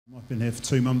I've been here for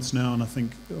 2 months now, and I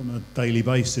think on a daily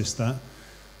basis that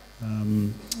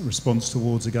response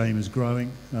towards the game is growing.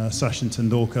 Sachin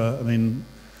Tendulkar, I mean,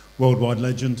 worldwide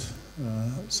legend.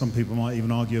 Some people might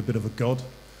even argue a bit of a god,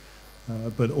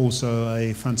 but also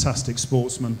a fantastic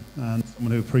sportsman and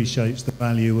someone who appreciates the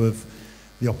value of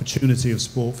the opportunity of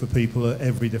sport for people at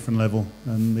every different level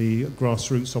and the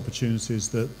grassroots opportunities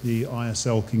that the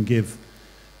ISL can give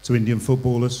to Indian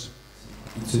footballers.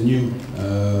 It's a new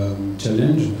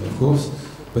challenge, of course,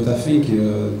 but I think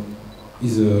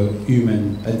it's a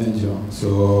human adventure.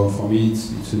 So for me,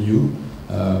 it's a new.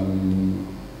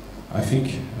 I think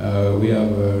we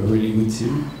have a really good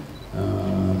team.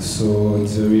 So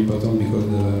it's very important because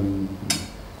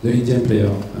the Indian player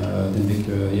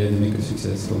they make a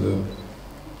success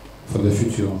for the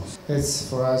future. It's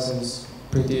for us it's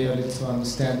pretty early to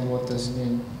understand what does it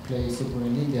mean play football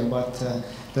in India, but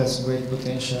there's great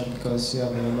potential because you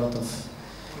have a lot of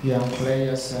young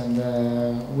players, and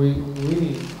we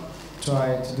really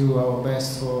try to do our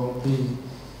best to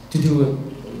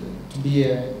be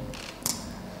an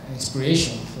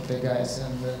inspiration for the guys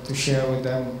and to share with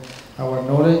them our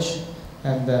knowledge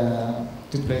and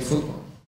to play football.